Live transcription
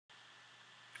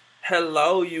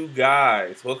Hello, you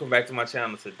guys. Welcome back to my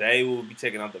channel. Today we will be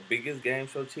checking out the biggest game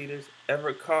show cheaters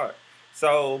ever caught.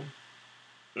 So,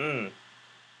 mm,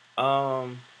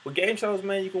 with game shows,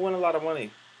 man, you can win a lot of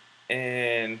money,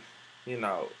 and you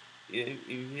know, if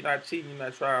you're not cheating, you're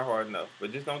not trying hard enough.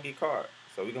 But just don't get caught.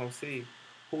 So we're gonna see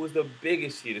who is the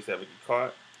biggest cheaters ever get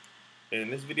caught. And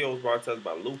this video was brought to us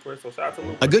by Looper, so shout out to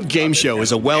Looper. A good game show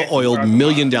is a well-oiled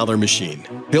million-dollar machine,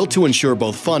 built to ensure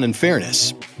both fun and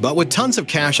fairness. But with tons of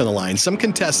cash on the line, some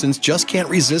contestants just can't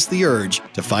resist the urge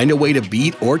to find a way to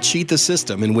beat or cheat the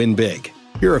system and win big.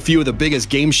 Here are a few of the biggest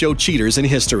game show cheaters in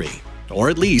history, or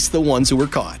at least the ones who were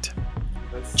caught.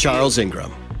 Charles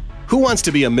Ingram. Who Wants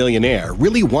to Be a Millionaire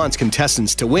really wants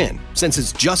contestants to win, since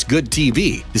it's just good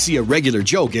TV to see a regular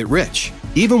Joe get rich.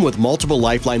 Even with multiple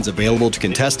lifelines available to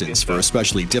contestants for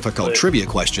especially difficult trivia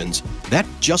questions, that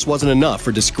just wasn't enough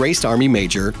for disgraced Army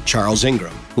Major Charles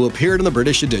Ingram, who appeared in the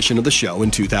British edition of the show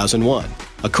in 2001.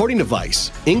 According to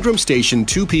Vice, Ingram stationed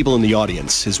two people in the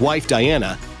audience, his wife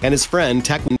Diana and his friend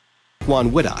Taquan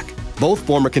Widdock, both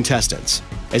former contestants.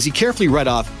 As he carefully read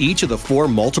off each of the four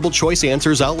multiple-choice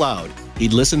answers out loud,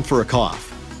 he'd listen for a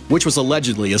cough, which was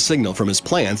allegedly a signal from his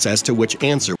plants as to which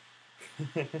answer.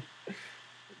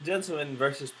 Gentlemen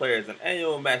versus players, an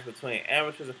annual match between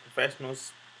amateurs and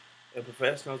professionals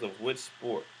of which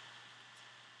sport?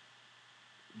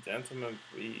 Gentlemen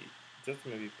v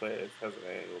players has an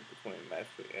annual between match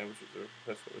between amateurs and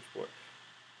professionals of which sport?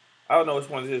 I don't know which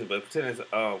one it is, but pretend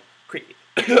it's cricket.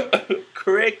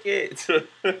 Cricket.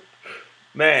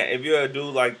 Man, if you're a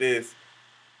dude like this,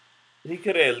 he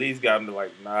could have at least got him to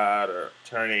like nod or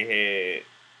turn their head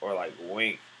or like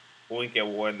wink at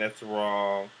one that's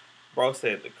wrong. Bro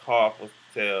said the cough was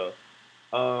to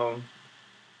tell.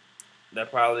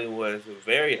 That probably was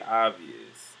very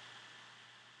obvious,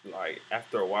 like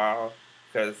after a while,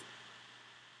 because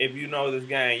if you know this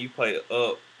game, you play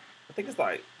up. I think it's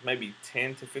like maybe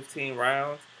 10 to 15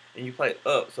 rounds, and you play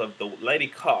up. So if the lady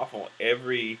cough on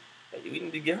every, you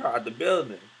need to get her out the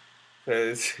building,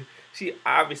 because she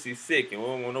obviously sick, and we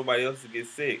don't want nobody else to get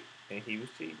sick, and he was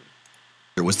cheating.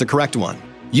 Was the correct one.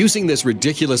 Using this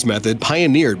ridiculous method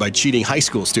pioneered by cheating high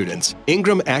school students,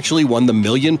 Ingram actually won the £1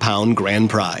 million grand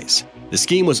prize. The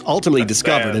scheme was ultimately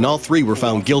discovered and all three were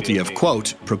found guilty of,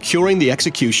 quote, procuring the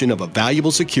execution of a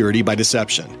valuable security by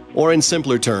deception, or in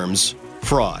simpler terms,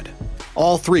 fraud.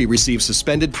 All three received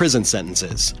suspended prison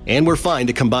sentences and were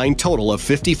fined a combined total of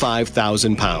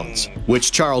 £55,000,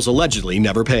 which Charles allegedly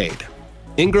never paid.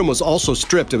 Ingram was also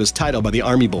stripped of his title by the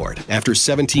Army Board after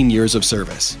 17 years of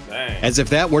service. Dang. As if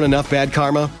that weren't enough bad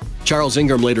karma, Charles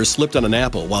Ingram later slipped on an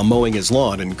apple while mowing his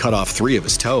lawn and cut off 3 of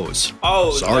his toes.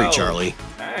 Oh, sorry, no. Charlie.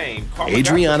 Dang.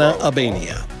 Adriana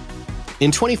Albania.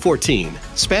 In 2014,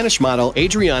 Spanish model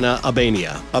Adriana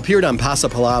Albania appeared on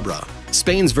Pasapalabra,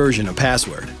 Spain's version of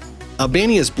Password.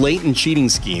 Albania's blatant cheating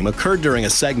scheme occurred during a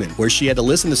segment where she had to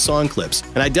listen to song clips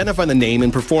and identify the name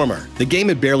and performer. The game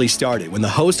had barely started when the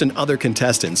host and other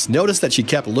contestants noticed that she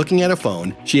kept looking at a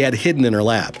phone she had hidden in her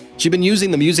lap. She'd been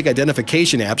using the music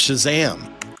identification app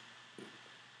Shazam.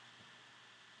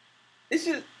 It's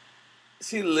just,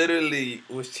 she literally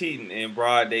was cheating in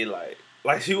broad daylight.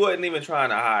 Like, she wasn't even trying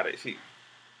to hide it. She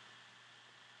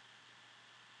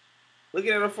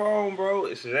looking at her phone, bro.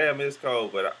 It's Shazam is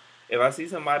cold, but if I see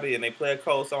somebody and they play a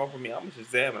cold song for me, I'm gonna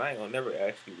Shazam and I ain't gonna never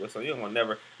ask you what song. You ain't gonna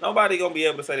never. Nobody gonna be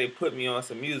able to say they put me on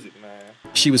some music, man.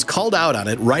 She was called out on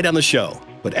it right on the show,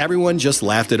 but everyone just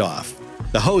laughed it off.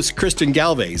 The host, Kristen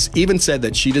Galvez, even said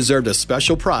that she deserved a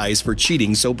special prize for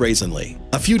cheating so brazenly.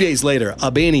 A few days later,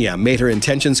 Albania made her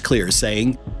intentions clear,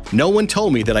 saying, "No one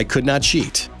told me that I could not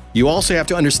cheat. You also have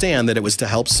to understand that it was to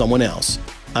help someone else.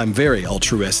 I'm very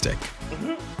altruistic."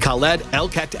 Khaled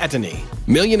El-Khattani.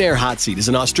 Millionaire Hot Seat is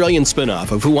an Australian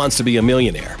spin-off of Who Wants to Be a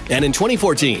Millionaire. And in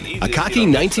 2014, a cocky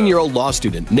 19-year-old law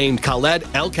student named Khaled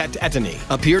El-Khattani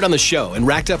appeared on the show and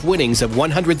racked up winnings of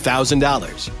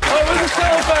 $100,000. Oh, where's the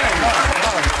cellophane?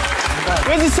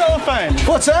 Where's the cellophane?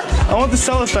 What's that? I want the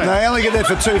cellophane. No, I only get that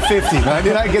for $2.50, mate.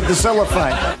 You don't get the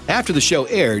cellophane. After the show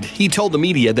aired, he told the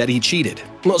media that he cheated.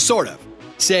 Well, sort of.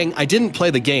 Saying, "I didn't play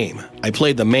the game, I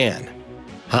played the man."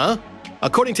 Huh?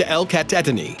 According to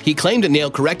El-Khattani, he claimed to nail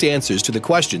correct answers to the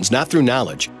questions not through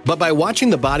knowledge, but by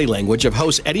watching the body language of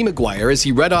host Eddie McGuire as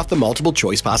he read off the multiple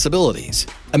choice possibilities.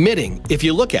 Admitting, "If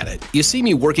you look at it, you see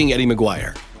me working Eddie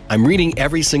McGuire. I'm reading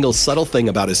every single subtle thing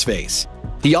about his face."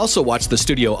 He also watched the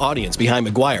studio audience behind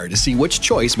McGuire to see which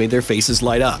choice made their faces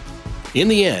light up. In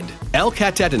the end,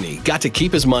 El-Khattani got to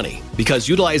keep his money because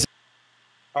utilizing.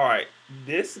 All right,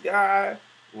 this guy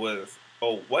was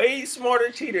a way smarter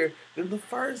cheater than the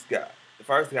first guy. The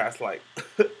first guy's like,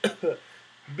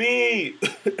 beep.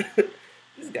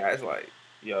 This guy's like,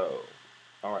 Yo,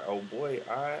 all right, oh boy,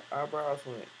 eyebrows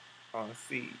went on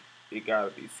C. It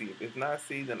gotta be C. If it's not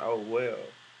C, then oh well.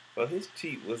 So his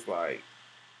cheat was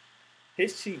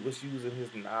using his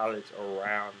knowledge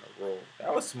around the room.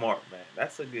 That was smart, man.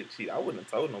 That's a good cheat. I wouldn't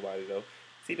have told nobody though.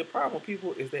 See, the problem with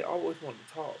people is they always want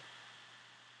to talk.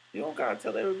 You don't gotta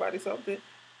tell everybody something.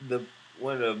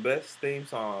 One of the best theme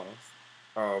songs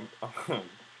um,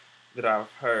 that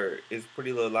I've heard is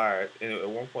Pretty Little Liars, and at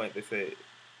one point they said,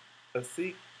 "A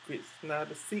secret's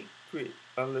not a secret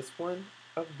unless one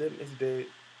of them is dead."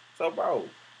 So, bro,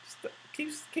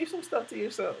 keep some stuff to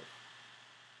yourself.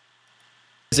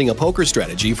 Using a poker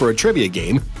strategy for a trivia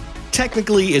game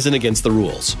technically isn't against the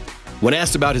rules. When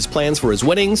asked about his plans for his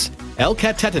winnings, El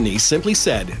Catetani simply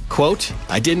said, quote,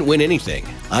 "I didn't win anything,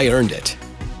 I earned it."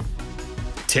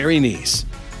 Terry Nese.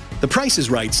 The Price is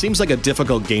Right seems like a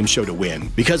difficult game show to win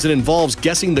because it involves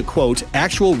guessing the, quote,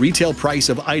 actual retail price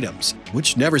of items,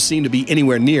 which never seem to be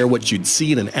anywhere near what you'd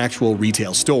see in an actual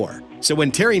retail store. So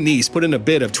when Terry Nese put in a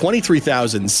bid of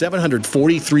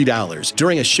 $23,743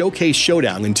 during a showcase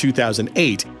showdown in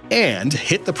 2008 and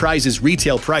hit the prize's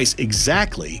retail price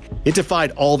exactly, it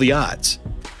defied all the odds.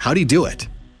 How'd he do it?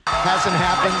 Hasn't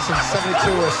happened since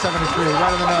 72 or 73,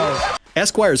 right in the nose.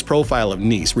 Esquire's profile of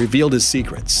Nese revealed his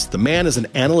secrets. The man is an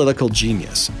analytical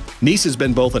genius. Nese has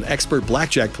been both an expert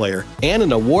blackjack player and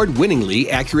an award-winningly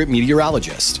accurate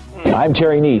meteorologist. I'm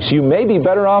Terry Nese. You may be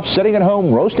better off sitting at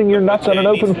home roasting your nuts on an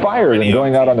open fire than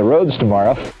going out on the roads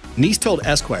tomorrow. Nese told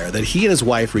Esquire that he and his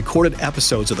wife recorded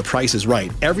episodes of The Price is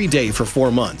Right every day for 4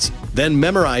 months, then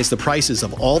memorized the prices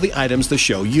of all the items the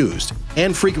show used,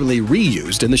 and frequently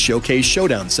reused in the Showcase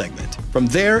Showdown segment. From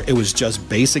there, it was just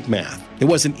basic math. It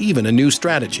wasn't even a new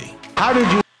strategy. How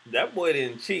did you? That boy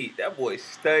didn't cheat. That boy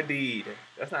studied.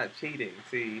 That's not cheating.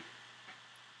 See,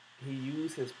 he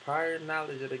used his prior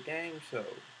knowledge of the game show.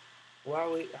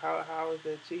 How is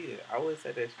that cheating? I would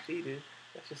say that's cheating.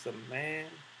 That's just a man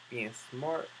being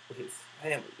smart with his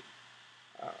family.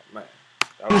 Oh, man.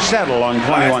 You settle on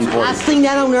 2140. I seen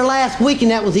that on there last week, and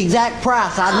that was the exact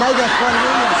price. I know that's what it is.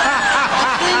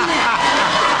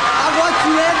 I watch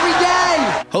you every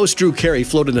day. Host Drew Carey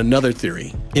floated another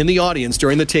theory. In the audience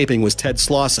during the taping was Ted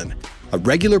Slauson, a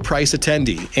regular price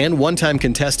attendee and one-time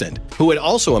contestant who had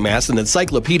also amassed an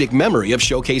encyclopedic memory of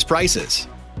showcase prices.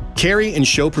 Carey and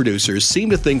show producers seem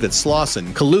to think that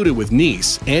Slauson colluded with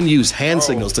Nese and used hand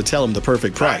signals to tell him the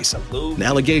perfect price, an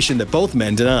allegation that both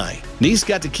men deny. Nese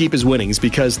got to keep his winnings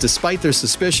because, despite their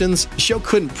suspicions, the show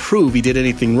couldn't prove he did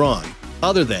anything wrong,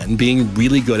 other than being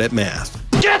really good at math.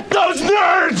 Get those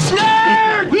nerds!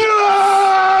 Nerd!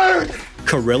 Nerd!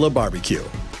 Carilla Barbecue.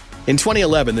 In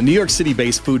 2011, the New York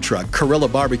City-based food truck Carilla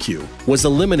Barbecue was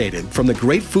eliminated from the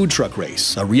Great Food Truck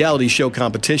Race, a reality show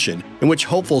competition in which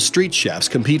hopeful street chefs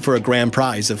compete for a grand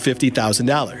prize of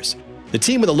 $50,000. The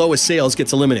team with the lowest sales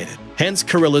gets eliminated, hence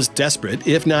Carilla's desperate,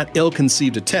 if not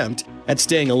ill-conceived attempt at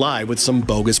staying alive with some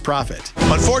bogus profit.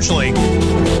 Unfortunately,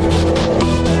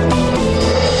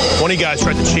 one of you guys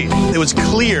tried to cheat. It was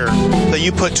clear that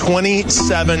you put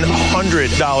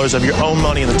 $2,700 of your own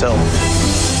money in the till.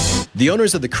 The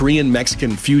owners of the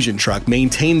Korean-Mexican fusion truck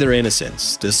maintained their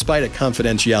innocence, despite a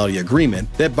confidentiality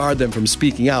agreement that barred them from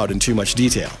speaking out in too much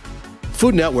detail.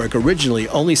 Food Network originally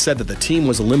only said that the team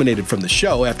was eliminated from the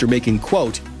show after making,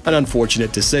 quote, an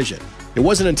unfortunate decision. It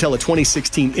wasn't until a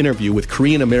 2016 interview with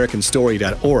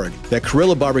KoreanAmericanStory.org that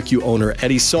Carilla Barbecue owner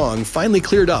Eddie Song finally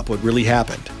cleared up what really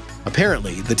happened.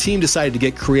 Apparently, the team decided to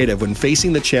get creative when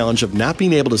facing the challenge of not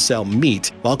being able to sell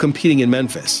meat while competing in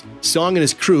Memphis. Song and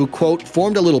his crew, quote,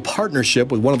 formed a little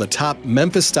partnership with one of the top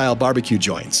Memphis-style barbecue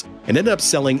joints and ended up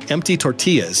selling empty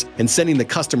tortillas and sending the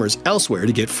customers elsewhere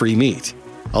to get free meat.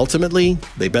 Ultimately,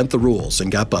 they bent the rules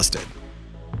and got busted.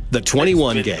 The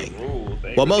 21 Gang.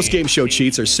 While most game show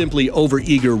cheats are simply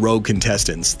overeager rogue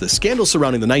contestants, the scandal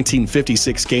surrounding the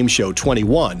 1956 game show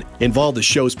 21 involved the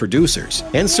show's producers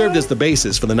and served as the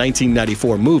basis for the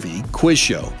 1994 movie Quiz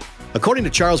Show. According to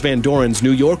Charles Van Doren's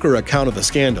New Yorker account of the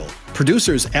scandal,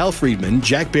 producers Al Friedman,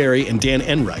 Jack Barry, and Dan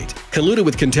Enright colluded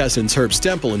with contestants Herb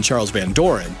Stempel and Charles Van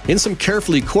Doren in some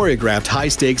carefully choreographed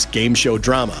high-stakes game show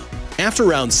drama. After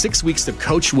around 6 weeks of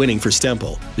coach winning for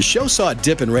Stempel, the show saw a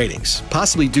dip in ratings,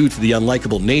 possibly due to the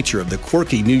unlikable nature of the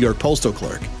quirky New York postal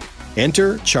clerk.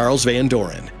 Enter Charles Van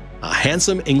Doren, a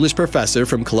handsome English professor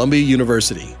from Columbia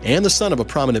University and the son of a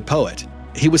prominent poet.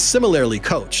 He was similarly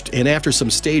coached, and after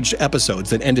some staged episodes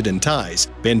that ended in ties,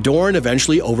 Van Doren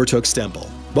eventually overtook Stempel.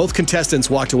 Both contestants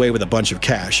walked away with a bunch of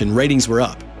cash and ratings were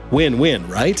up. Win-win,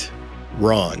 right?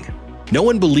 Wrong. No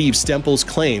one believed Stempel's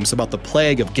claims about the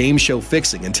plague of game show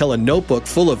fixing until a notebook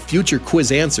full of future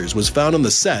quiz answers was found on the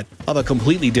set of a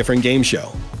completely different game show.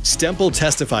 Stempel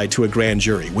testified to a grand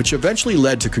jury, which eventually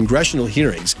led to congressional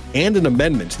hearings and an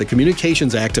amendment to the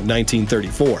Communications Act of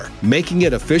 1934, making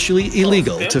it officially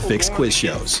illegal to fix quiz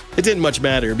shows. It didn't much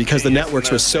matter because the networks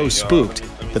were so spooked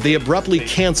that they abruptly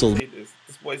canceled. This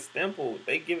boy Stempel,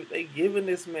 they giving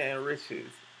this man riches,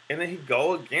 and then he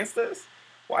go against us.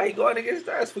 Why he going against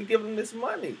us? We give him this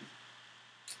money.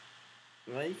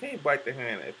 Man, you can't bite the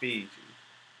hand that feeds you.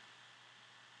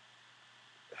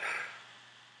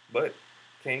 But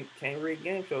can't rig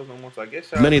game shows no more. So I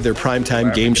guess many of their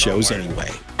primetime game shows anyway.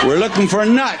 We're looking for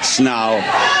nuts now.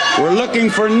 We're looking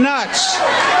for nuts.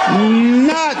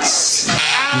 Nuts.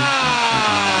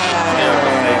 Ah!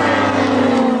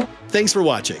 Thanks for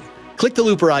watching. Click the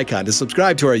looper icon to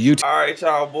subscribe to our YouTube. All right,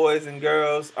 y'all boys and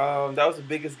girls. That was the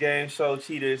biggest game show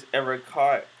cheaters ever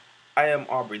caught. I am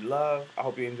Aubrey Love. I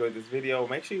hope you enjoyed this video.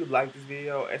 Make sure you like this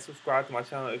video and subscribe to my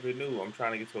channel if you're new. I'm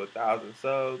trying to get to 1,000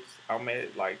 subs. I'm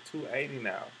at like 280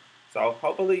 now. So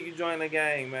hopefully you join the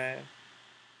gang, man.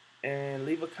 And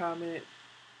leave a comment.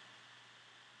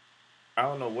 I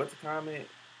don't know what to comment,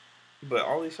 but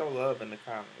only show love in the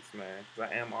comments, man.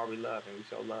 Because I am Aubrey Love, and we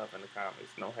show love in the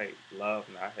comments. No hate. Love,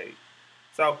 not hate.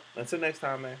 So, until next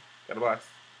time, man. God bless.